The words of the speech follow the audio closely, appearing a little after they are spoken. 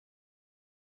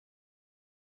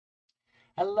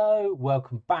Hello,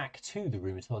 welcome back to the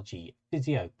Rheumatology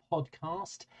Physio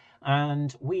podcast.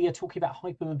 And we are talking about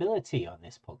hypermobility on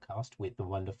this podcast with the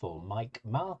wonderful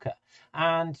Makher.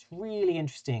 And really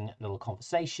interesting little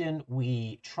conversation.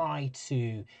 We try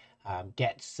to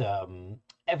get some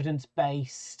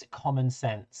evidence-based, common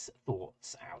sense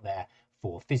thoughts out there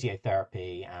for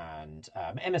physiotherapy and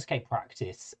MSK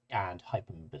practice and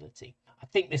hypermobility. I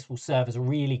think this will serve as a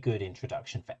really good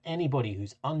introduction for anybody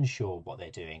who's unsure what they're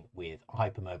doing with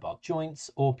hypermobile joints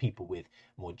or people with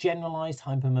more generalized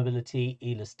hypermobility,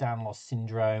 Ehlers-Danlos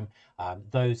syndrome,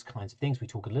 those kinds of things. We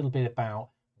talk a little bit about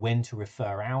when to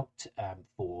refer out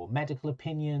for medical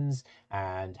opinions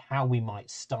and how we might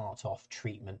start off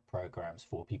treatment programs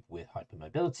for people with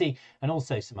hypermobility, and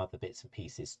also some other bits and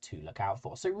pieces to look out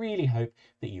for. So really hope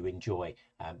that you enjoy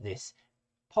this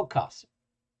podcast.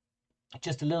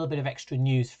 Just a little bit of extra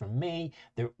news from me.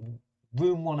 The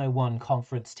Room 101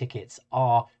 conference tickets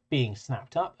are being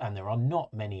snapped up and there are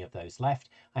not many of those left.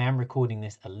 I am recording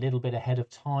this a little bit ahead of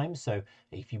time, so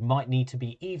if you might need to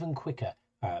be even quicker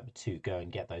to go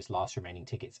and get those last remaining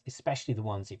tickets, especially the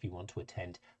ones if you want to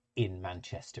attend in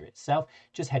Manchester itself,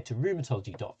 just head to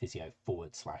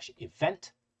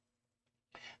rheumatology.physio/event.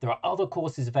 There are other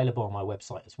courses available on my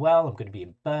website as well. I'm going to be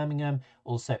in Birmingham,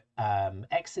 also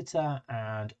Exeter,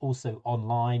 and also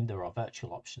online. There are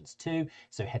virtual options too.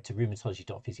 So head to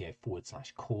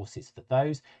rheumatology.physio/courses for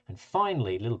those. And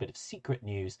finally, a little bit of secret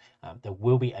news. There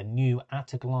will be a new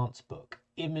At a Glance book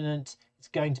imminent. It's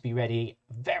going to be ready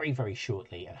very, very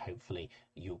shortly. And hopefully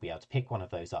you'll be able to pick one of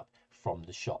those up from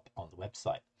the shop on the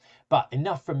website. But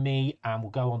enough from me, and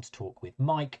we'll go on to talk with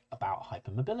Mike about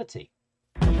hypermobility.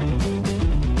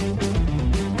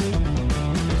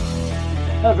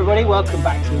 Hello everybody, welcome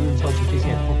back to the Rheumatology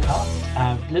Physio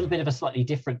podcast. A little bit of a slightly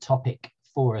different topic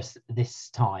for us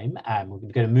this time. We're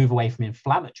going to move away from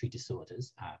inflammatory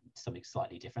disorders to something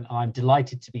slightly different. I'm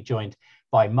delighted to be joined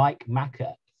by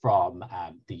Makher from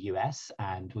the US,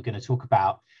 and we're going to talk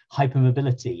about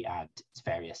hypermobility and its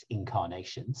various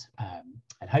incarnations,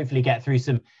 and hopefully get through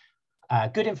some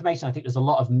good information. I think there's a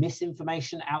lot of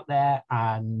misinformation out there,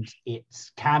 and it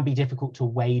can be difficult to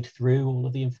wade through all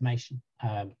of the information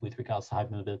with regards to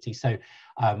hypermobility. So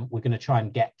we're going to try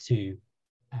and get to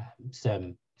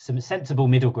some sensible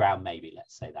middle ground, maybe,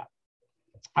 let's say that.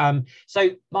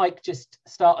 So Mike, just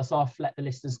start us off, let the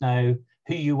listeners know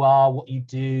who you are, what you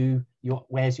do,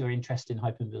 where's your interest in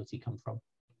hypermobility come from?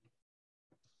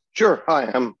 Sure.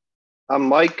 Hi, I'm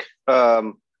Mike.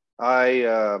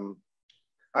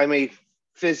 I'm a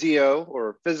physio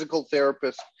or physical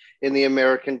therapist in the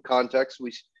American context.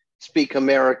 We speak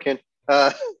American.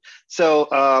 So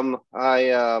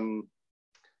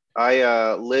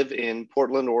I live in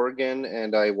Portland, Oregon,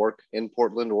 and I work in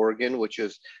Portland, Oregon, which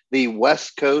is the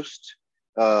West Coast,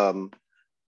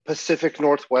 Pacific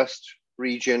Northwest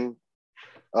region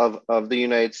of the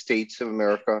United States of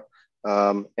America.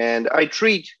 And I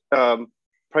treat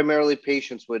primarily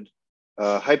patients with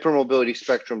hypermobility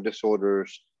spectrum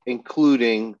disorders,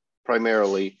 including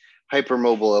primarily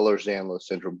hypermobile Ehlers-Danlos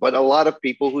syndrome, but a lot of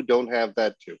people who don't have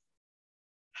that too.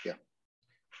 Yeah.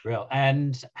 Real.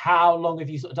 And how long have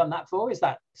you sort of done that for? Is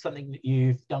that something that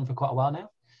you've done for quite a while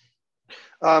now?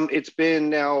 It's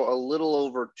been now a little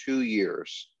over 2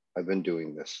 years I've been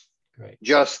doing this. Great.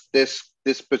 Just this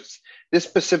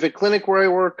specific clinic where I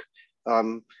work,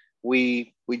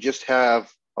 we just have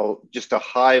just a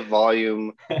high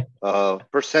volume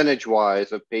percentage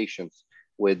wise of patients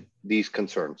with these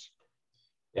concerns.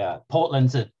 Yeah,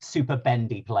 Portland's a super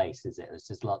bendy place, is it? There's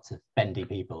just lots of bendy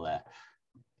people there.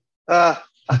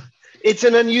 It's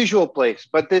an unusual place,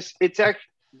 but this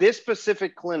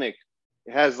specific clinic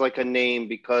has like a name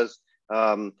because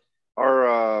our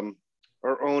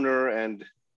owner and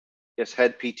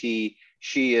head PT,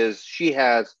 she has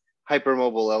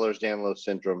hypermobile Ehlers-Danlos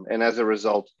syndrome, and as a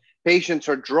result, patients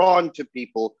are drawn to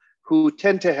people who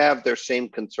tend to have their same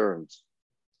concerns.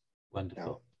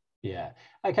 Wonderful. Yeah.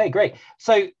 Okay, great.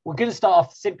 So we're going to start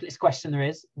off, simplest question there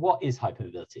is. What is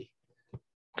hypermobility?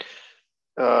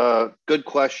 Good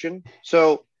question.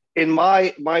 So in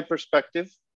my perspective,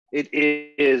 it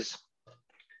is,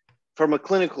 from a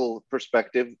clinical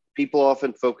perspective, people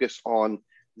often focus on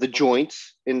the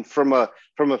joints from a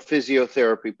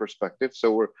physiotherapy perspective.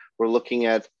 So we're looking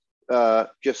at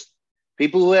just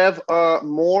people who have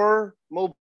more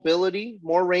mobility,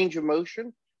 more range of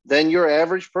motion than your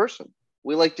average person.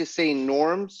 We like to say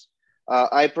norms.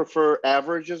 I prefer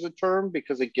average as a term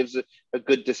because it gives a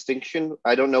good distinction.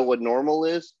 I don't know what normal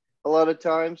is a lot of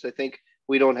times. I think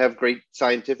we don't have great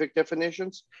scientific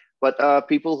definitions, but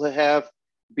people who have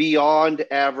beyond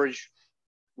average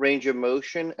range of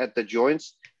motion at the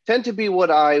joints tend to be what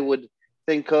I would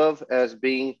think of as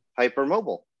being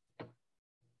hypermobile.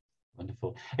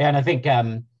 Wonderful. Yeah, and I think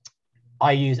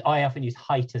I often use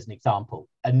height as an example.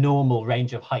 A normal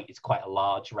range of height is quite a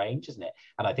large range, isn't it?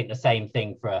 And I think the same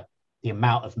thing for the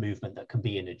amount of movement that can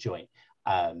be in a joint.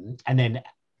 And then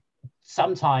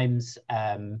sometimes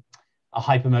a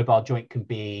hypermobile joint can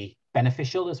be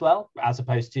beneficial as well, as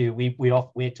opposed to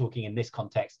we're talking in this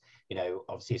context,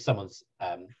 obviously if someone's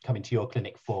coming to your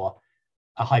clinic for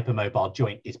a hypermobile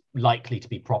joint is likely to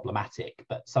be problematic,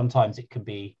 but sometimes it can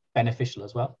be beneficial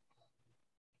as well.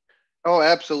 Oh,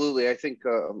 absolutely. I think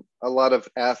a lot of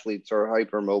athletes are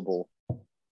hypermobile.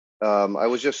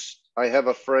 I have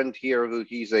a friend here who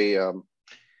he's his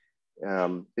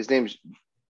name's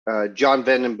John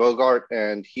Vanden Bogart,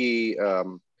 and he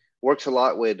works a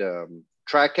lot with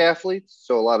track athletes,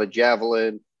 so a lot of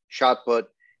javelin, shot put,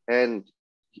 and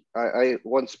I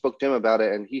once spoke to him about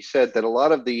it, and he said that a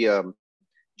lot of the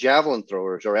javelin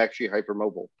throwers are actually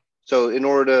hypermobile. So in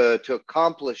order to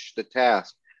accomplish the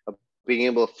task of being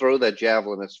able to throw that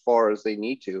javelin as far as they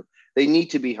need to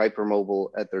be hypermobile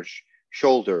at their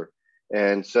shoulder.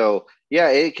 And so, yeah,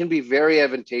 it can be very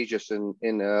advantageous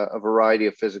in a variety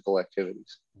of physical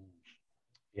activities.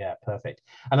 Yeah, perfect.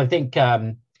 And I think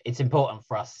it's important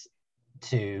for us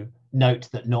to note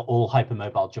that not all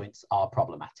hypermobile joints are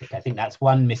problematic. I think that's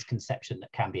one misconception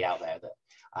that can be out there, that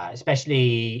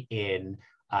especially in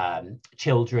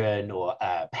children or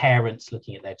parents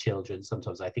looking at their children,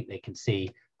 sometimes I think they can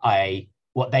see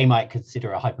what they might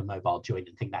consider a hypermobile joint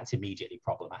and think that's immediately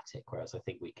problematic, whereas I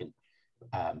think we can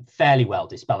fairly well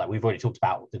dispel that. We've already talked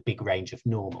about the big range of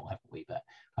normal, haven't we? But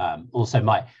also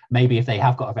maybe if they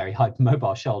have got a very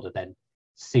hypermobile shoulder, then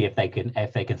see if they can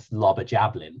lob a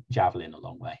javelin a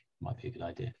long way. Might be a good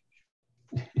idea.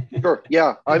 Sure.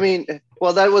 Yeah. I mean,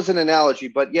 well, that was an analogy,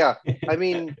 but yeah, I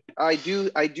mean, I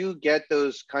do get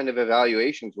those kind of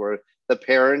evaluations where the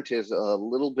parent is a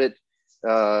little bit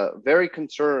very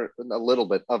concerned,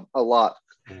 a lot,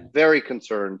 very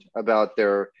concerned about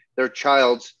their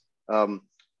child's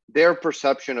their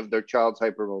perception of their child's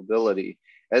hypermobility.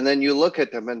 And then you look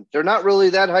at them and they're not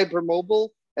really that hypermobile,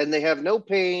 and they have no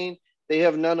pain. They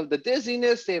have none of the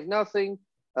dizziness. They have nothing.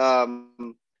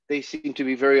 They seem to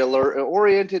be very alert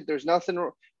oriented. There's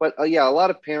nothing, but yeah, a lot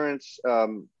of parents,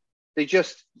 they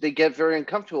get very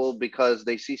uncomfortable because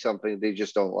they see something they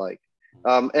just don't like.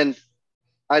 And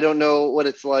I don't know what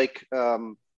it's like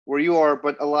where you are,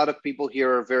 but a lot of people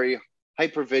here are very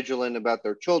hyper vigilant about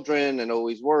their children and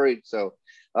always worried. So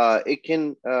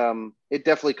it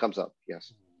definitely comes up.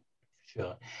 Yes.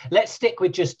 Sure. Let's stick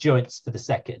with just joints for the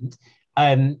second.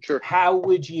 Sure. How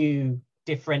would you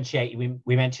differentiate?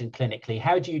 We mentioned clinically.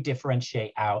 How do you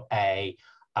differentiate out a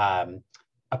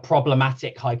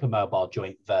problematic hypermobile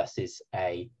joint versus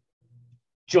a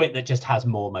joint that just has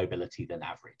more mobility than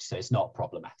average, so it's not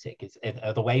problematic?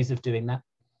 Are there ways of doing that?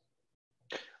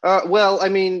 Well, I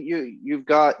mean, you've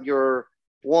got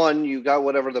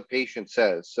whatever the patient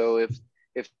says. So if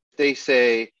they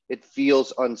say it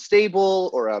feels unstable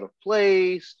or out of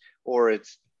place or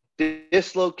it's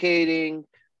dislocating,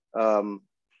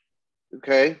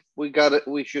 okay,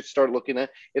 we should start looking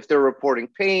at if they're reporting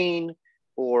pain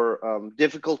or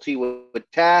difficulty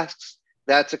with tasks.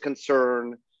 That's a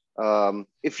concern.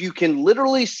 If you can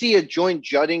literally see a joint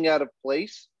jutting out of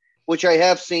place, which I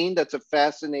have seen, that's a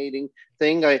fascinating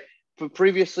thing.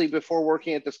 Previously, before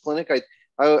working at this clinic,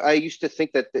 I used to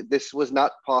think that this was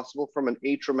not possible from an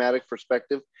atraumatic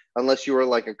perspective, unless you were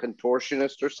like a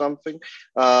contortionist or something.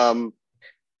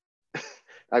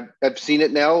 I've seen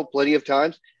it now plenty of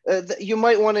times. You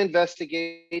might want to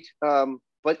investigate,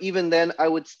 but even then, I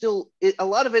would still. A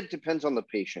lot of it depends on the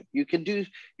patient. You can do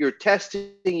your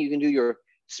testing. You can do your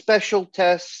special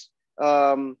tests,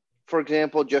 for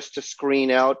example, just to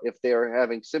screen out if they are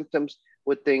having symptoms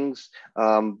with things.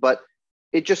 But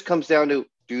it just comes down to,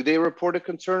 do they report a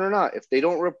concern or not? If they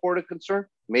don't report a concern,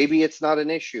 maybe it's not an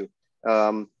issue.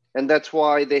 And that's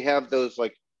why they have those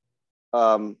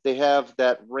they have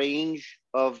that range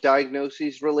of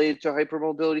diagnoses related to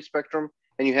hypermobility spectrum,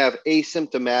 and you have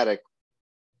asymptomatic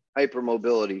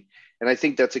hypermobility. And I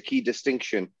think that's a key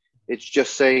distinction. It's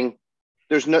just saying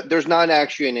there's not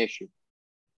actually an issue.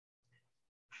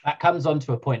 That comes on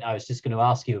to a point I was just going to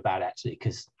ask you about, actually,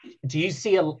 because do you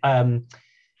see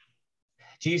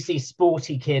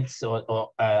sporty kids or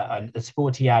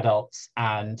sporty adults,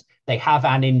 and they have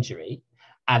an injury,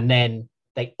 and then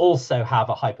they also have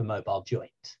a hypermobile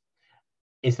joint?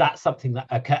 Is that something that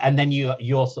and then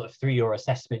you're sort of, through your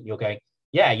assessment, you're going,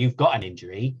 yeah, you've got an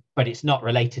injury, but it's not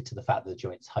related to the fact that the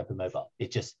joint's hypermobile.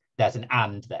 It's just, there's an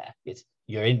and there.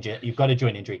 You're injured, you've got a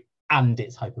joint injury, and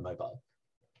it's hypermobile.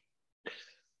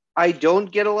 I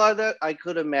don't get a lot of that. I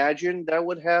could imagine that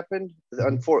would happen.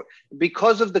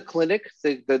 Because of the clinic,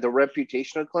 the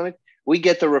reputation of the clinic, we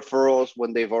get the referrals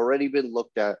when they've already been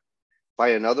looked at by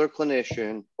another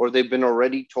clinician, or they've been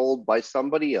already told by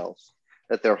somebody else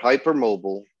that they're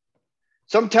hypermobile.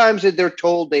 Sometimes they're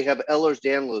told they have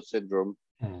Ehlers-Danlos syndrome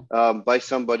by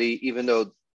somebody, even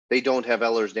though they don't have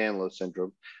Ehlers-Danlos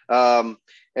syndrome.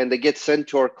 And they get sent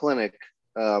to our clinic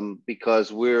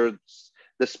because we're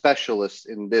the specialists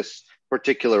in this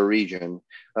particular region.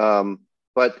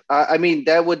 But I mean,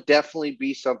 that would definitely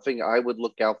be something I would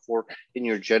look out for in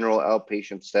your general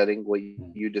outpatient setting, what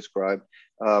you described.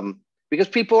 Because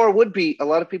a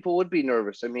lot of people would be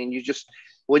nervous. I mean,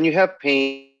 when you have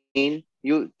pain,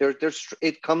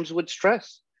 it comes with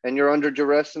stress, and you're under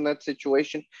duress in that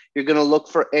situation. You're going to look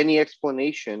for any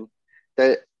explanation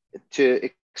to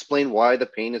explain why the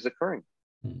pain is occurring.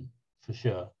 For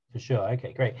sure.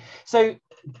 Okay, great. So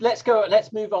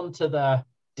let's move on to the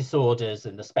disorders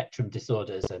and the spectrum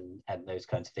disorders and those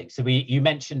kinds of things. So you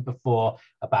mentioned before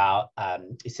about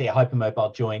you see a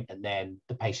hypermobile joint, and then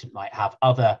the patient might have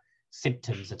other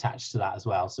symptoms attached to that as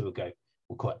well. So we'll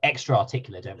call it extra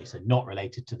articular, don't we? So not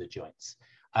related to the joints.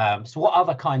 So what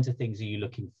other kinds of things are you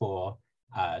looking for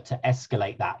to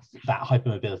escalate that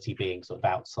hypermobility being sort of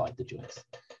outside the joints?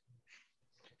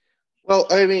 Well,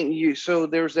 I mean, so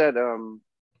there's that.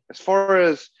 As far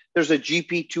as there's a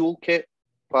GP toolkit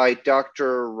by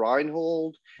Dr.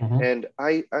 Reinhold, and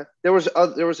there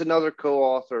was another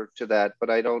co-author to that, but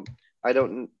I don't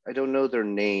know their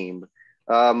name.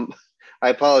 I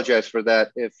apologize for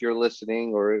that if you're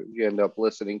listening or if you end up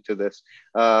listening to this.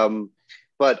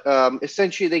 But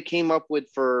essentially, they came up with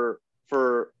for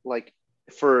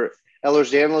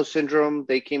Ehlers-Danlos syndrome,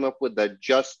 they came up with the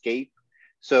just gait.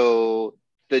 So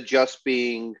the just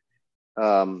being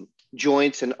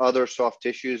joints and other soft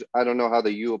tissues. I don't know how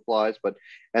the U applies,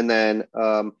 and then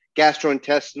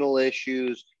gastrointestinal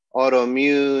issues,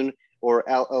 autoimmune or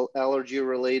allergy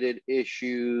related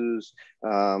issues.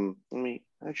 Let's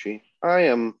see.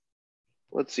 And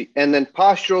then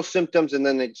postural symptoms, and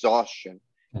then exhaustion.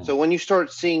 So when you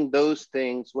start seeing those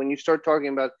things, when you start talking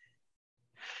about,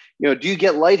 do you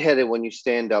get lightheaded when you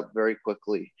stand up very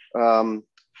quickly? Are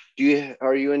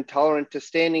you intolerant to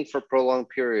standing for prolonged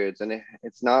periods? And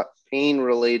it's not pain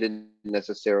related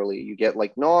necessarily. You get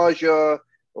like nausea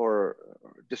or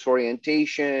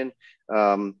disorientation.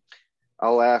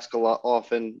 I'll ask a lot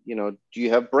often, do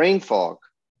you have brain fog?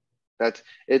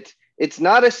 It's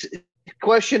not a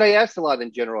question I asked a lot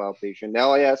in general outpatient.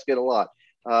 Now I ask it a lot.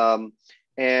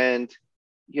 And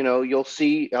you'll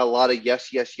see a lot of yes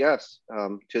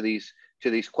to these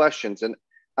questions. And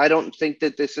I don't think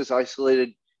that this is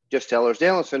isolated just to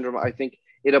Ehlers-Danlos syndrome. I think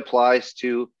it applies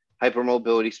to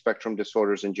hypermobility spectrum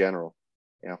disorders in general.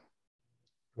 Yeah.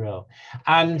 Real.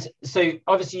 And so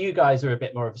obviously you guys are a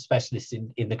bit more of a specialist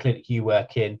in the clinic you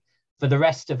work in. For the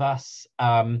rest of us,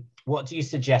 what do you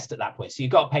suggest at that point? So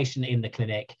you've got a patient in the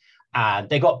clinic and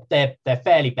they're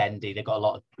fairly bendy. They've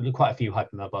got quite a few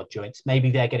hypermobile joints.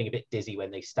 Maybe they're getting a bit dizzy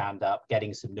when they stand up,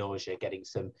 getting some nausea, getting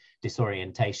some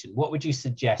disorientation. What would you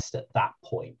suggest at that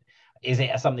point? Is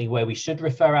it something where we should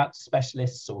refer out to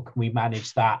specialists, or can we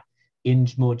manage that in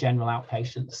more general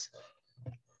outpatients?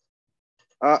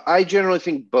 I generally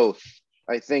think both.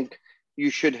 I think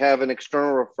you should have an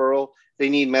external referral. They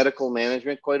need medical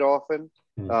management quite often.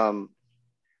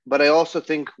 But I also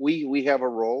think we have a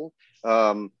role.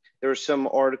 There are some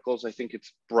articles, I think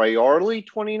it's Briarly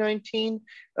 2019.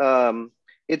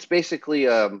 It's basically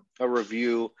a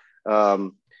review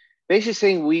basically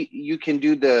saying you can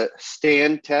do the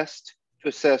stand test to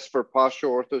assess for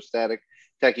postural orthostatic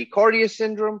tachycardia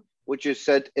syndrome, which is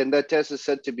said, and that test is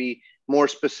said to be more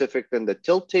specific than the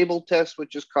tilt table test,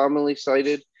 which is commonly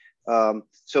cited.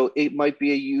 So it might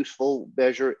be a useful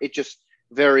measure. It just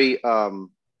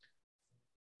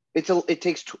it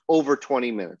takes over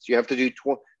 20 minutes. You have to do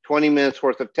 20 minutes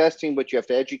worth of testing, but you have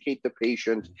to educate the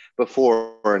patient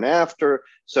before and after.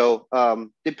 So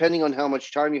depending on how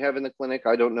much time you have in the clinic,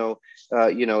 I don't know,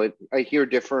 I hear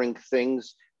differing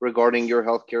things regarding your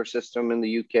healthcare system in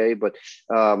the UK, but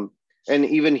and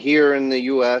even here in the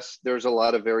US, there's a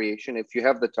lot of variation. If you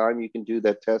have the time, you can do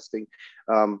that testing.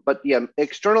 But yeah,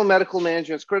 external medical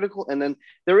management is critical. And then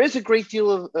there is a great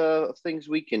deal of things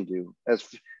we can do as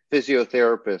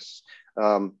physiotherapists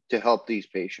to help these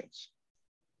patients.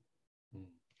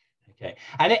 Okay.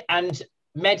 And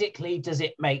medically, does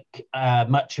it make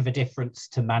much of a difference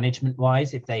to management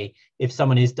wise if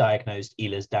someone is diagnosed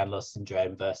Ehlers-Danlos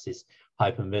syndrome versus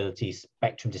hypermobility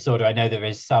spectrum disorder? I know there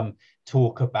is some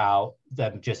talk about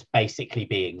them just basically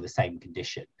being the same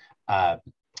condition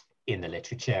in the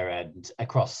literature and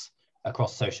across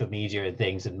across social media and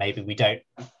things, and maybe we don't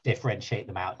differentiate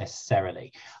them out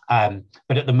necessarily.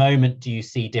 But at the moment, do you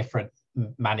see different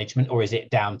management, or is it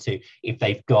down to if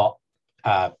they've got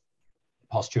postural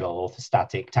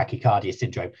orthostatic tachycardia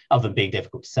syndrome, other than being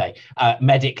difficult to say,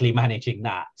 medically managing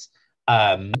that?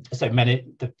 So many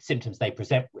the symptoms they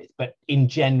present with, but in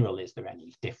general, is there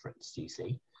any difference, do you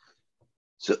see?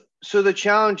 So the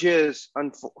challenge is,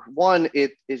 one,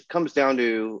 it comes down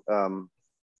to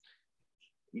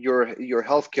your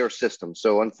healthcare system.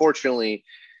 So unfortunately,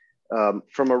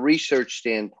 from a research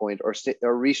standpoint,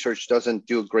 our research doesn't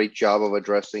do a great job of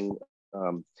addressing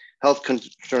health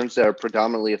concerns that are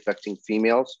predominantly affecting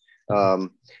females.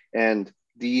 And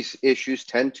these issues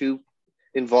tend to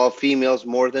involve females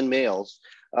more than males.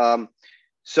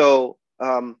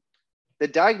 The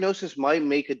diagnosis might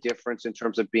make a difference in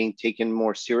terms of being taken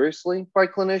more seriously by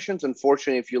clinicians.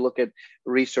 Unfortunately, if you look at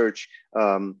research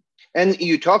and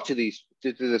you talk to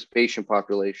this patient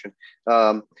population,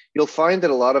 you'll find that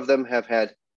a lot of them have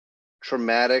had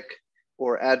traumatic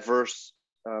or adverse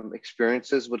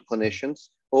experiences with clinicians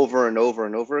over and over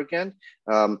and over again.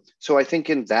 So I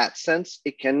think in that sense,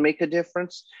 it can make a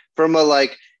difference. From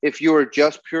if you were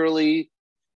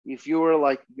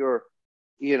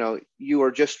you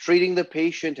are just treating the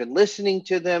patient and listening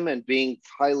to them and being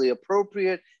highly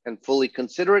appropriate and fully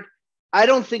considerate, I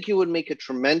don't think it would make a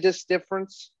tremendous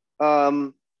difference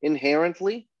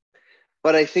inherently.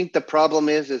 But I think the problem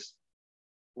is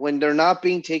when they're not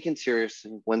being taken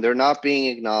seriously, when they're not being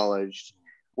acknowledged,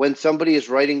 when somebody is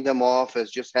writing them off as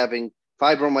just having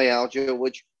fibromyalgia,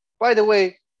 which, by the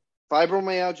way,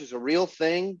 fibromyalgia is a real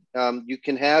thing. You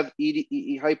can have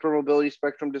hypermobility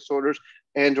spectrum disorders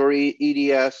and or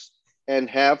EDS and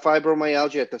have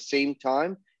fibromyalgia at the same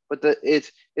time. But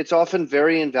it's often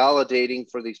very invalidating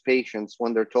for these patients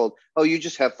when they're told, oh, you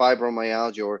just have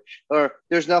fibromyalgia, or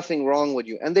there's nothing wrong with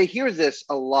you. And they hear this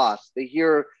a lot. They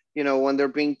hear, when they're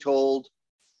being told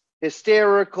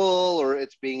hysterical or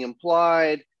it's being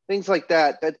implied, things like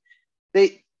that,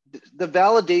 the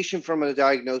validation from a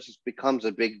diagnosis becomes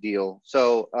a big deal.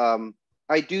 So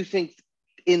I do think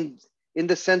in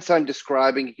the sense I'm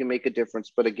describing, it can make a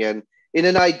difference. But again, in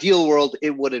an ideal world,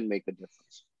 it wouldn't make a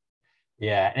difference.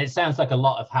 Yeah, and it sounds like a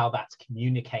lot of how that's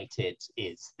communicated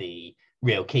is the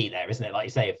real key there, isn't it? Like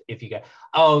you say, if you go,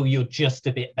 oh, you're just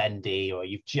a bit bendy, or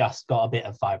you've just got a bit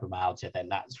of fibromyalgia, then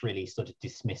that's really sort of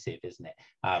dismissive, isn't it?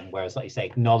 Whereas, like you say,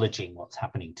 acknowledging what's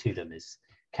happening to them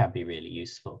can be really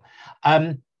useful.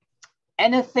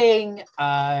 Anything,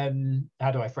 how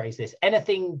do I phrase this?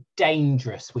 Anything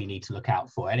dangerous we need to look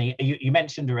out for? You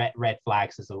mentioned red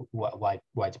flags as a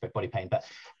widespread body pain, but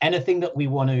anything that we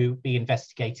want to be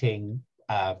investigating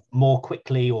more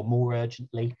quickly or more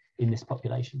urgently in this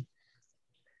population?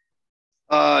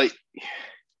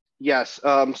 Yes.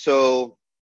 So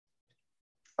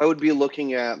I would be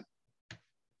looking at,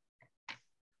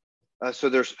 so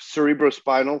there's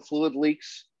cerebrospinal fluid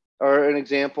leaks are an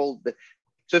example.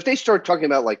 So if they start talking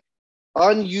about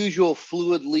unusual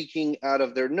fluid leaking out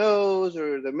of their nose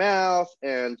or their mouth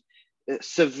and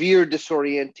severe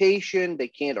disorientation, they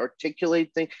can't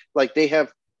articulate things, they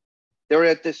have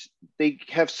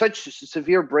such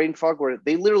severe brain fog where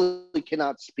they literally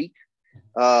cannot speak.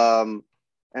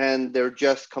 And they're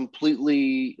just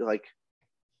completely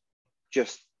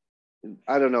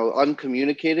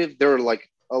uncommunicative. They're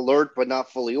alert, but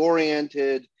not fully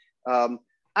oriented.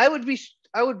 I would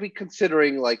be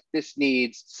considering this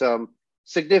needs some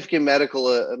significant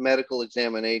medical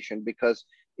examination, because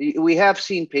we have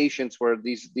seen patients where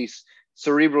these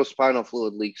cerebrospinal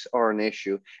fluid leaks are an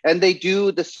issue, and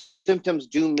the symptoms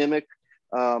do mimic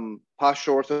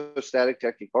postural orthostatic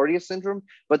tachycardia syndrome,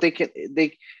 but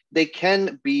they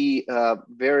can be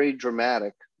very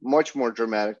dramatic, much more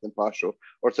dramatic than postural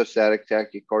orthostatic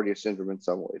tachycardia syndrome in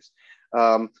some ways.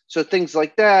 So things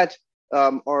like that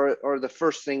are the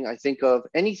first thing I think of.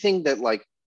 Anything that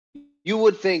you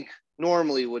would think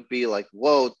normally would be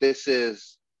whoa, this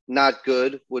is not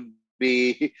good, would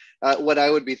be what I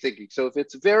would be thinking. So if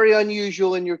it's very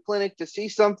unusual in your clinic to see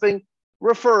something,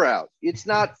 refer out. It's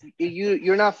not,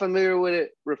 you're not familiar with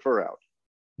it, refer out.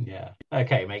 Yeah.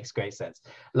 Okay. Makes great sense.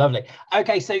 Lovely.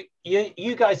 Okay. So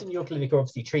you guys in your clinic are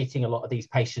obviously treating a lot of these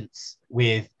patients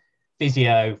with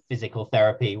physical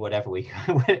therapy,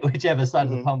 whichever side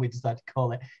of the pond we decide to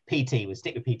call it. PT, we'll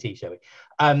stick with PT, shall we?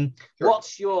 Sure.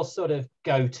 What's your sort of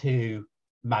go-to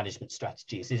management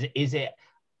strategies? Is it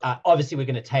obviously we're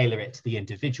going to tailor it to the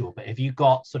individual, but have you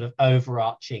got sort of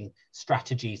overarching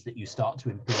strategies that you start to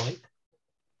employ?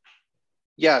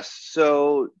 Yes.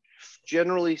 So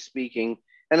generally speaking,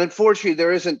 and unfortunately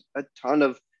there isn't a ton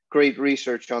of great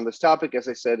research on this topic. As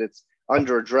I said, it's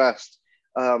under addressed.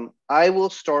 I will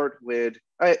start with,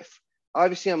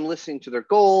 obviously I'm listening to their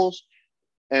goals,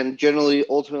 and generally,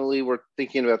 ultimately, we're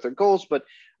thinking about their goals, but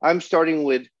I'm starting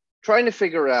with trying to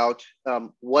figure out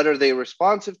what are they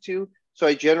responsive to. So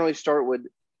I generally start with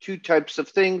two types of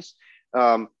things: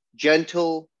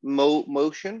 gentle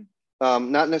motion,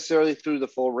 not necessarily through the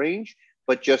full range,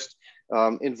 but just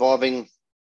involving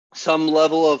some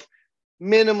level of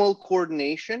minimal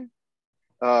coordination.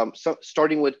 So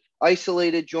starting with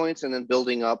isolated joints and then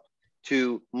building up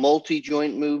to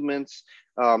multi-joint movements,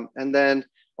 and then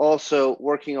also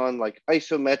working on like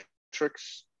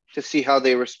isometrics to see how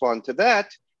they respond to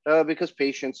that, because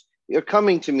patients are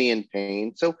coming to me in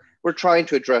pain. So we're trying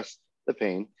to address the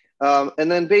pain.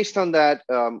 And then based on that,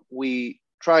 we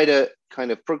try to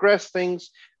kind of progress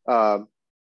things. And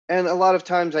a lot of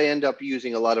times I end up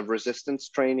using a lot of resistance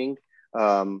training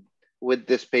with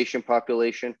this patient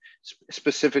population,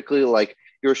 specifically like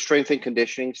your strength and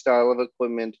conditioning style of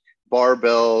equipment,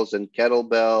 barbells and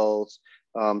kettlebells,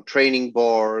 training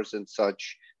bars and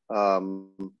such,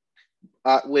 with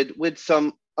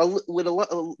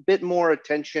a bit more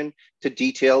attention to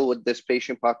detail with this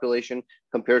patient population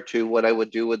compared to what I would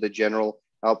do with the general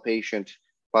outpatient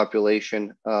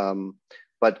population.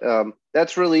 But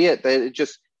that's really it.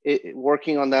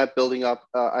 Working on that, building up.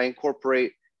 I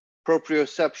incorporate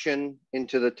proprioception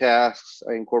into the tasks.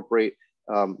 I incorporate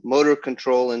motor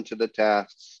control into the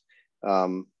tasks,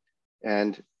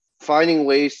 and finding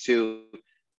ways to,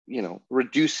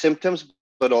 reduce symptoms,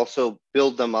 but also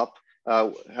build them up.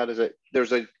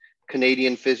 There's a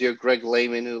Canadian physio, Greg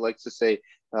Lehman, who likes to say,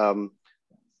 calm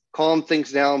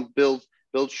things down, build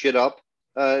shit up.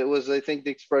 It was, I think, the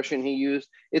expression he used.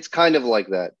 It's kind of like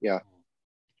that. Yeah.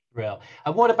 Real.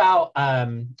 And what about,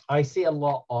 I see a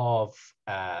lot of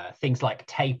things like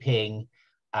taping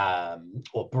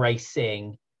or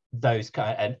bracing, those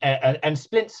kind of, and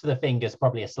splints for the fingers,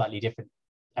 probably a slightly different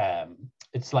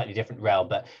realm,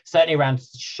 but certainly around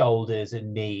shoulders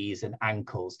and knees and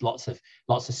ankles, lots of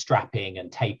strapping and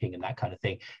taping and that kind of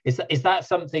thing. Is that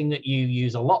something that you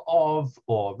use a lot of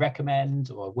or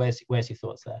recommend, or where's your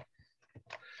thoughts there?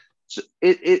 So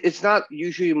it's not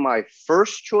usually my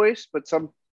first choice, but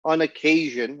on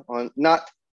occasion, on not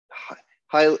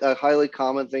a highly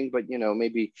common thing, but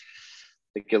maybe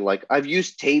thinking like I've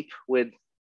used tape with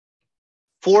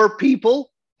 4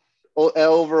 people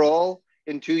overall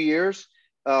in 2 years.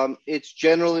 It's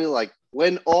generally like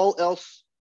when all else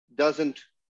doesn't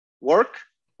work,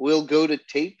 we'll go to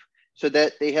tape so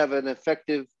that they have an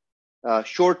effective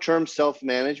short-term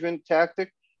self-management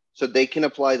tactic, so they can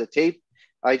apply the tape.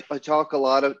 I talk a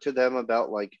lot to them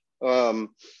about like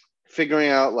figuring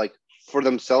out like for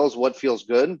themselves what feels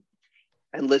good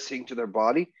and listening to their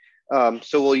body.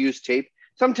 So we'll use tape.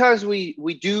 Sometimes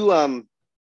we do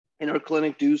in our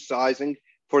clinic do sizing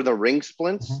for the ring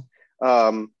splints.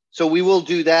 Mm-hmm. So we will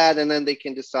do that, and then they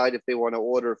can decide if they want to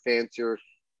order fancier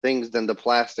things than the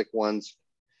plastic ones,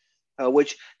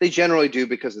 which they generally do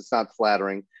because it's not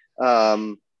flattering.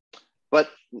 But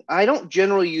I don't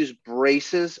generally use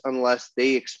braces unless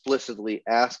they explicitly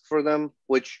ask for them,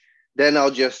 which then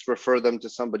I'll just refer them to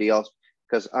somebody else,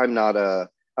 because I'm not a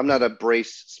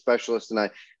brace specialist, and I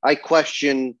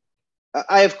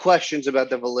have questions about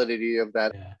the validity of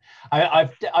that. Yeah.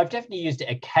 I've definitely used it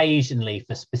occasionally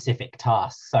for specific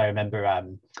tasks. So I remember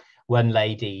one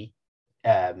lady,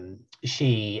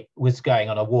 she was going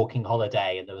on a walking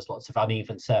holiday and there was lots of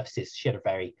uneven surfaces. She had a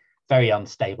very, very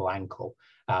unstable ankle.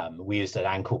 We used an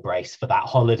ankle brace for that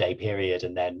holiday period,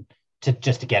 and then to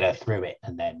get her through it,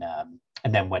 and then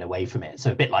went away from it.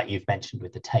 So a bit like you've mentioned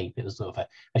with the tape, it was sort of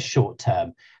a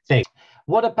short-term thing.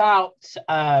 What about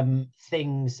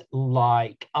things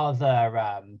like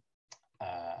other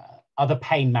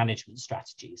pain management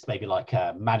strategies, maybe like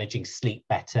managing sleep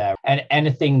better, and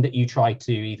anything that you try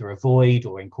to either avoid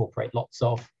or incorporate lots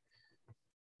of?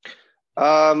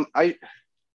 I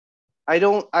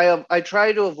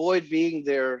try to avoid being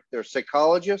their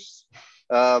psychologist.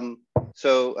 So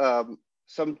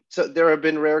there have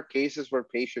been rare cases where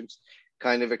patients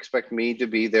kind of expect me to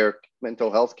be their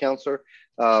mental health counselor.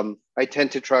 I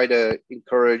tend to try to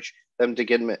encourage them to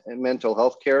get mental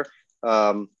health care.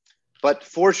 But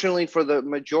fortunately for the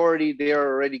majority, they are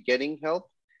already getting help.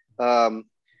 And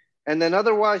then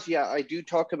otherwise, yeah, I do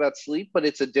talk about sleep, but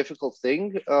it's a difficult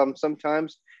thing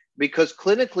sometimes, because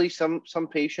clinically, some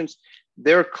patients,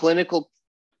 their clinical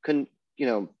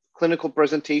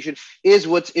presentation is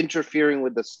what's interfering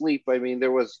with the sleep. I mean,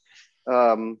 there was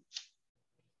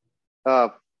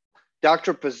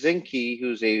Dr. Pazinski,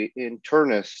 who's an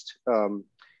internist on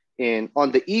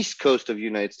the East Coast of the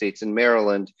United States in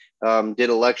Maryland, did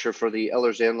a lecture for the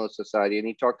Ehlers-Danlos Society, and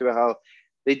he talked about how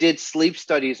they did sleep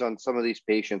studies on some of these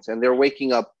patients, and they're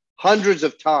waking up hundreds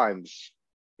of times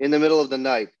in the middle of the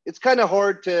night. It's kind of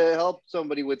hard to help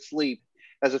somebody with sleep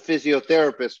as a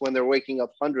physiotherapist when they're waking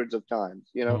up hundreds of times,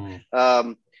 you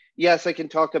know. Yes, I can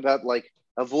talk about like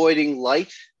avoiding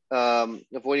light,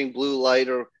 avoiding blue light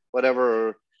or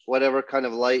whatever kind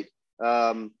of light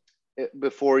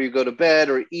before you go to bed,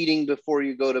 or eating before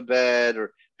you go to bed,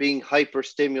 or being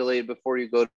hyperstimulated before you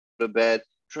go to bed,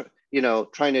 you know,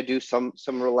 trying to do some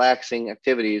relaxing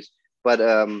activities. But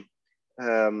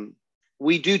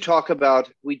we do talk about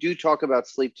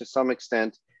sleep to some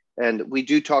extent, and we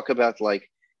do talk about like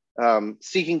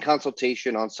seeking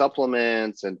consultation on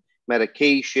supplements and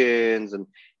medications, and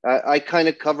I kind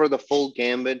of cover the full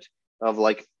gambit of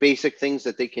like basic things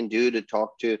that they can do to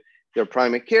talk to their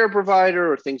primary care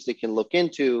provider, or things they can look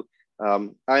into.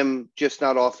 I'm just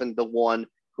not often the one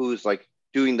who's like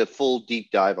doing the full deep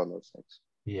dive on those things.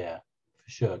 Yeah, for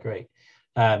sure. Great.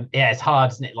 Yeah, it's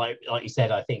hard, isn't it? Like you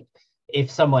said, I think if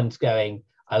someone's going,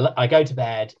 I go to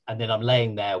bed and then I'm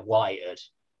laying there wired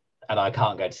and I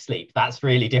can't go to sleep, that's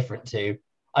really different to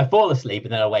I fall asleep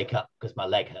and then I wake up because my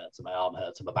leg hurts and my arm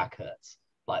hurts and my back hurts,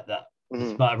 like that.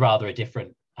 It's rather a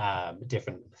different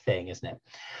thing, isn't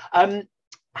it?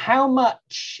 How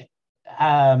much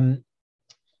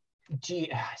do you,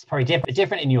 it's probably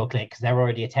different in your clinic because they're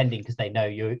already attending because they know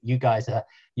you guys are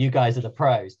the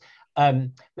pros.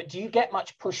 But do you get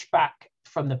much pushback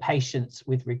from the patients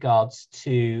with regards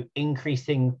to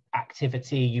increasing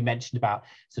activity? You mentioned about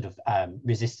sort of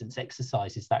resistance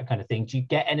exercises, that kind of thing. Do you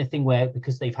get anything where,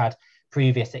 because they've had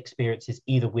previous experiences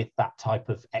either with that type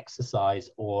of exercise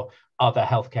or other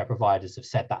healthcare providers have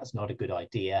said that's not a good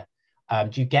idea?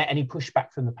 Do you get any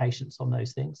pushback from the patients on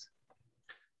those things?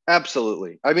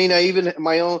 Absolutely. I mean,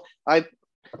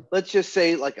 let's just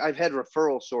say, like, I've had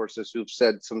referral sources who've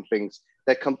said some things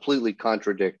that completely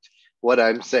contradict what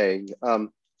I'm saying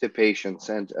to patients.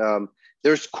 And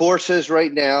there's courses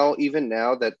right now, even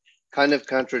now, that kind of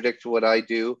contradict what I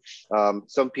do.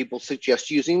 Some people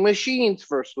suggest using machines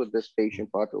first with this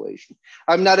patient population.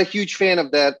 I'm not a huge fan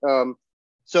of that.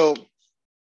 So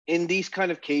in these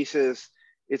kind of cases,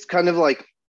 it's kind of like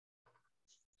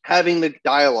having the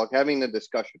dialogue, having the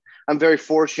discussion. I'm very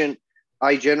fortunate.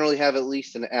 I generally have at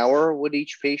least an hour with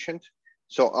each patient,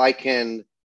 so I can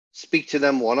speak to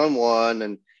them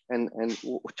one-on-one and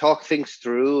talk things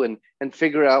through and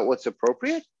figure out what's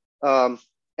appropriate.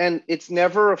 And it's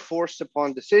never a forced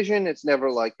upon decision. It's never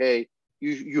like, hey,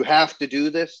 you have to do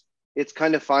this. It's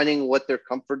kind of finding what their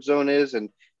comfort zone is and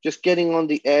just getting on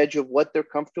the edge of what they're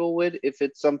comfortable with. If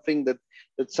it's something that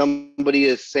somebody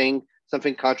is saying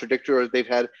something contradictory, or they've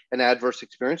had an adverse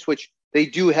experience, which they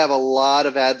do have a lot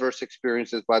of adverse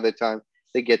experiences by the time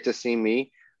they get to see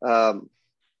me. You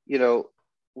know,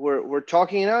 we're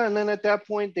talking it out, and then at that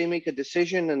point they make a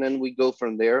decision, and then we go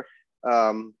from there.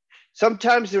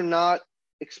 Sometimes they're not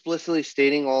explicitly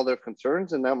stating all their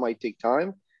concerns, and that might take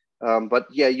time. But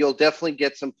yeah, you'll definitely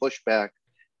get some pushback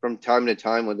from time to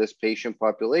time with this patient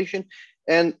population.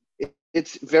 And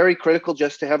it's very critical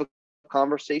just to have a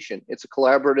conversation. It's a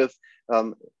collaborative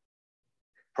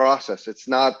process.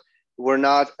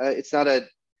 I'm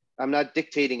not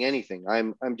dictating anything.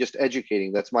 I'm just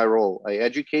educating. That's my role. I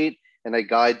educate and I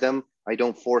guide them. I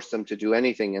don't force them to do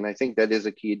anything. And I think that is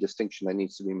a key distinction that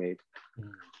needs to be made.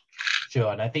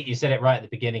 Sure. And I think you said it right at the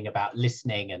beginning about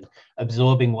listening and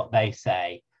absorbing what they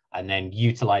say, and then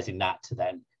utilizing that to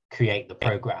then create the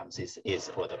programs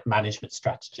or the management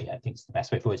strategy, I think is the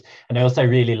best way forward. And I also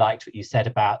really liked what you said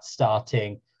about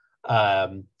starting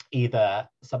either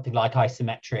something like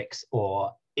isometrics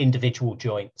or individual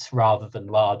joints rather than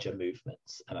larger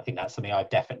movements. And I think that's something I've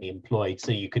definitely employed.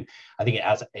 So you can, I think it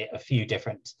has a few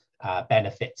different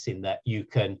benefits in that you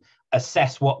can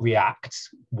assess what reacts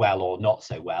well or not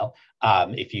so well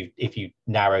if you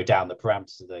narrow down the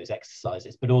parameters of those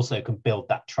exercises, but also can build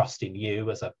that trust in you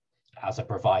as a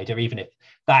provider, even if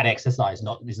that exercise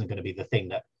isn't going to be the thing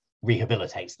that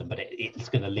rehabilitates them, but it's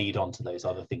going to lead on to those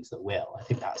other things that will. I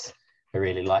think I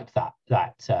really liked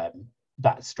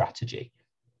that strategy.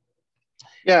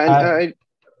 Yeah, and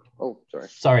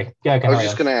sorry. Go. I was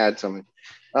just going to add something.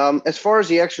 As far as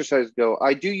the exercises go,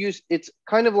 I do use, it's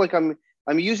kind of like I'm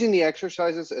using the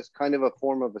exercises as kind of a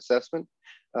form of assessment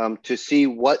to see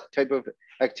what type of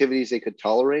activities they could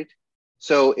tolerate.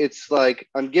 So it's like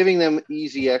I'm giving them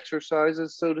easy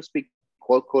exercises, so to speak,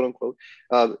 quote unquote,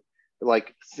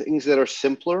 like things that are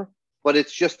simpler, but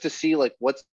it's just to see like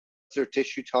what's their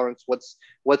tissue tolerance,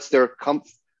 what's their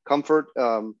comfort,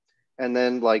 and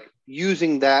then like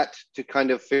using that to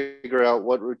kind of figure out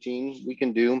what routine we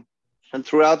can do. And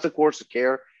throughout the course of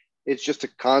care, it's just a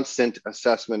constant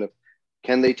assessment of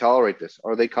Can they tolerate this?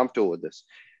 Are they comfortable with this?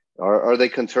 Are they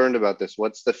concerned about this?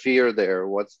 What's the fear there?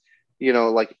 What's,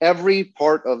 like every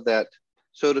part of that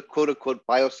sort of quote unquote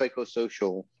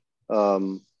biopsychosocial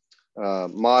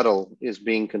model is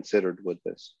being considered with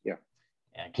this. Yeah.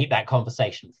 And keep that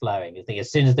conversation flowing. I think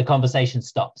as soon as the conversation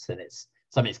stops, then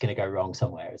something's going to go wrong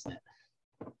somewhere, isn't it?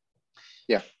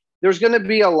 Yeah. There's going to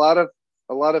be a lot of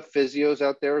physios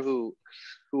out there who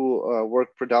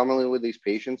work predominantly with these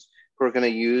patients who are going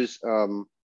to use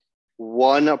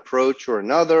one approach or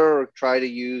another, or try to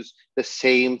use the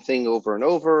same thing over and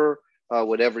over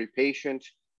with every patient.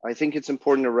 I think it's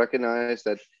important to recognize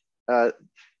that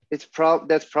that's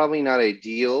probably not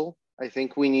ideal. I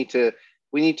think we need to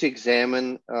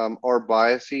examine our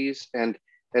biases and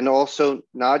also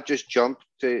not just jump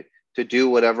to do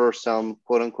whatever some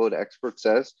quote unquote expert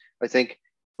says. I think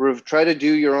try to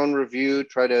do your own review,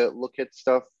 try to look at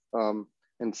stuff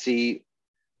and see,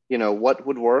 what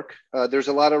would work. There's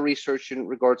a lot of research in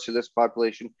regards to this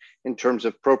population in terms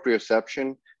of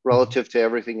proprioception relative to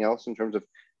everything else in terms of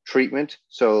treatment.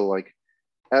 So like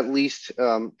at least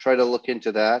try to look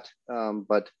into that.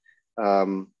 But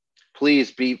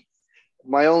please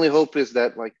my only hope is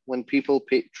that like when people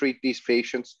treat these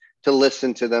patients, to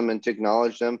listen to them and to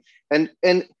acknowledge them and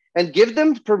give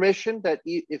them permission that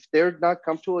if they're not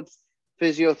comfortable with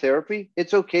physiotherapy,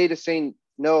 it's okay to say,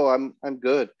 no, I'm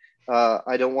good.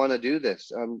 I don't want to do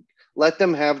this. Let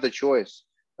them have the choice.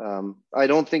 I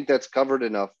don't think that's covered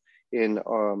enough in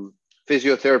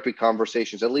physiotherapy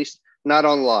conversations, at least not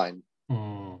online.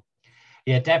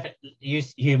 Yeah, definitely.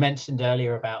 You mentioned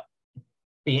earlier about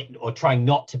being or trying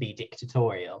not to be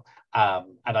dictatorial,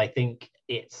 and I think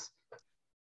it's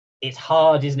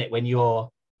hard, isn't it, when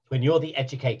you're the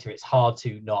educator? It's hard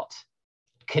to not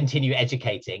continue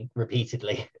educating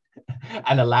repeatedly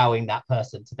and allowing that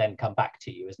person to then come back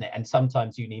to you, isn't it? And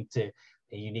sometimes you need to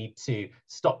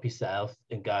stop yourself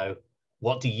and go,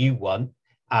 what do you want?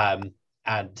 And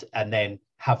then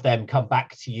have them come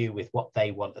back to you with what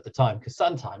they want at the time. Because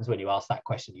sometimes when you ask that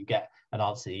question, you get an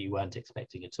answer you weren't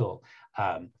expecting at all.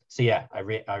 So yeah, I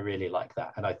really like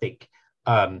that. And I think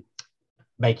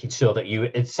making sure that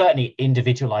it's certainly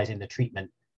individualizing the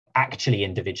treatment, actually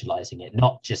individualizing it,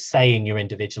 not just saying you're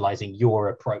individualizing your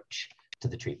approach to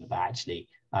the treatment, but actually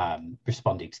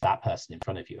responding to that person in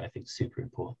front of you, I think is super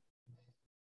important.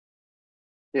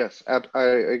 Yes, I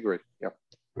agree. Yeah.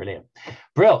 Brilliant.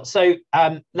 Brill. So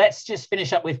let's just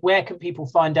finish up with, where can people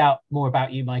find out more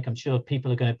about you, Mike? I'm sure people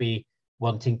are going to be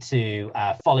wanting to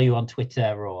follow you on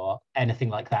Twitter or anything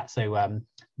like that. So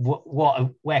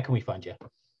where can we find you?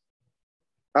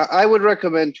 I would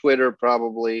recommend Twitter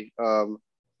probably.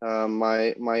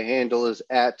 My handle is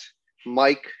at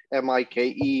Mike, Mike,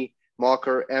 Makher,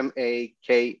 Makher.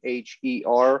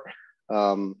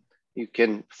 You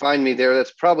can find me there.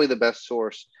 That's probably the best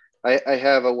source. I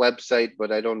have a website,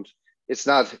 but it's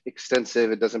not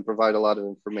extensive. It doesn't provide a lot of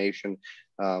information.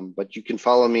 But you can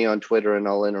follow me on Twitter and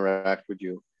I'll interact with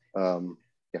you.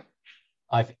 Yeah.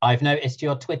 I've noticed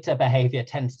your Twitter behavior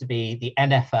tends to be the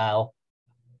NFL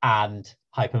and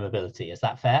hypermobility. Is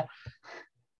that fair?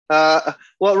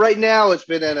 Well, right now it's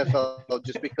been NFL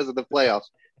just because of the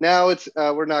playoffs. Now it's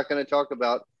we're not going to talk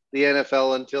about the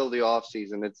NFL until the off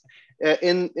season. It's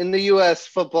in the U.S.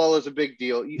 football is a big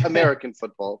deal. American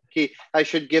football. I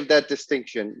should give that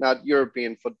distinction, not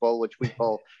European football, which we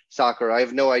call soccer. I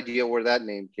have no idea where that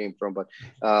name came from, but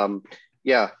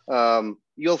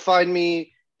you'll find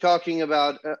me talking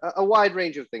about a wide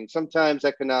range of things. Sometimes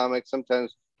economics,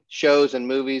 sometimes shows and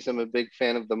movies. I'm a big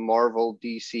fan of the Marvel,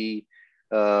 DC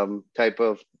type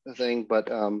of thing,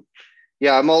 but I'm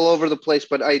all over the place,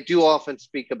 but I do often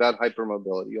speak about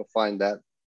hypermobility. You'll find that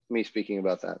me speaking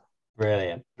about that.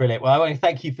 Brilliant. Well, I want to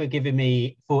thank you for giving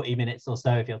me 40 minutes or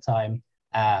so of your time.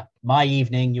 My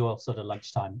evening, your sort of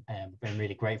lunchtime. I'm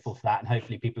really grateful for that, and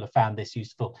hopefully people have found this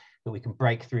useful, that we can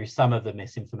break through some of the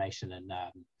misinformation and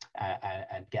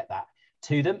get that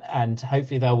to them, and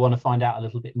hopefully they'll want to find out a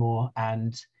little bit more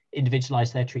and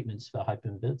individualize their treatments for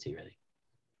hypermobility, really.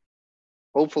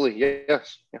 Hopefully,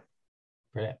 yes. Yeah.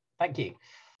 Brilliant. Thank you.